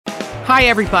Hi,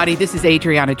 everybody. This is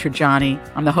Adriana Trajani.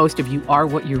 I'm the host of You Are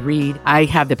What You Read. I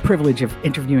have the privilege of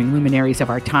interviewing luminaries of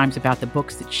our times about the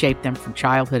books that shaped them from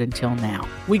childhood until now.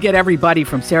 We get everybody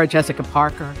from Sarah Jessica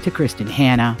Parker to Kristen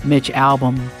Hanna, Mitch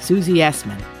Albom, Susie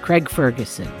Essman, Craig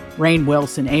Ferguson, Rainn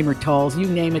Wilson, Amor Tolls, you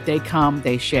name it, they come,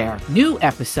 they share. New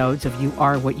episodes of You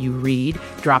Are What You Read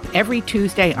drop every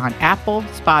Tuesday on Apple,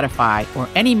 Spotify, or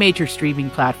any major streaming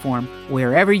platform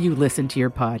wherever you listen to your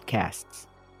podcasts.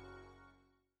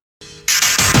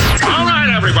 All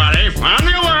right, everybody, on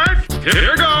the alert.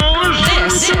 Here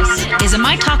goes. This is a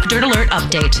My Talk Dirt Alert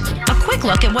update. A quick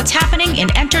look at what's happening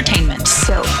in entertainment.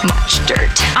 So much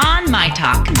dirt. On My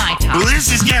Talk. Well,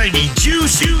 this is going to be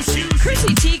juicy.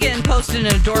 Chrissy Teigen posted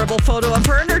an adorable photo of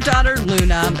her and her daughter,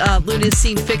 Luna. Luna is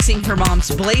seen fixing her mom's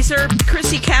blazer.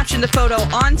 Chrissy captioned the photo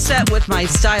on set with my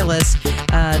stylist.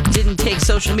 Didn't take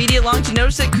social media long to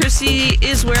notice that Chrissy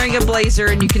is wearing a blazer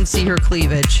and you can see her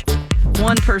cleavage.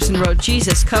 One person wrote,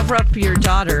 "Jesus, cover up your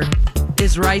daughter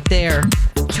is right there."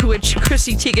 To which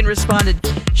Chrissy Teigen responded,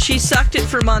 "She sucked it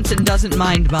for months and doesn't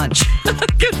mind much."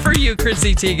 Good for you,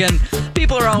 Chrissy Teigen.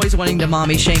 People are always wanting to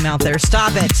mommy shame out there.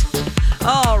 Stop it.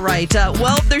 All right.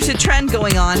 Well, there's a trend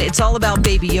going on. It's all about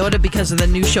Baby Yoda because of the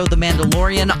new show, The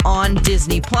Mandalorian, on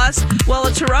Disney+. Well,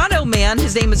 a Toronto man,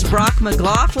 his name is Brock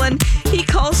McLaughlin, he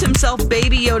calls himself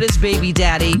Baby Yoda's baby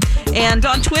daddy. And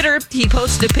on Twitter, he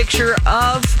posted a picture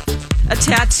of a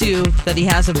tattoo that he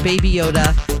has of Baby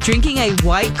Yoda drinking a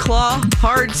White Claw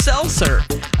hard seltzer.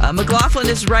 McLaughlin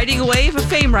is riding a wave of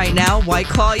fame right now. White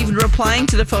Claw even replying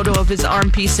to the photo of his arm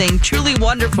piece saying, "Truly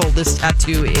wonderful this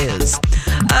tattoo is."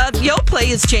 Yoplait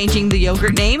is changing the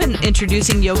yogurt name and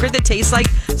introducing yogurt that tastes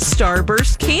like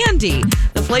Starburst candy.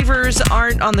 The flavors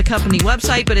aren't on the company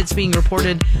website, but it's being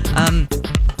reported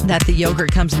that the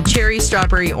yogurt comes in cherry,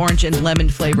 strawberry, orange, and lemon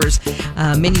flavors.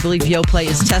 Many believe Yoplait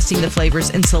is testing the flavors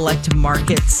in select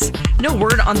markets. No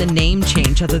word on the name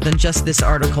change other than just this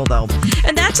article, though.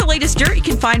 And that's the latest dirt. You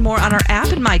can find more on our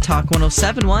app and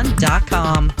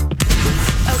mytalk1071.com.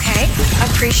 Okay,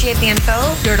 appreciate the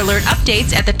info. Dirt Alert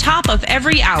updates at the top of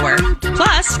every hour.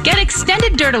 Plus, get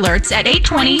extended Dirt Alerts at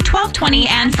 8:20, 12:20,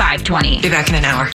 and 5:20. Be back in an hour.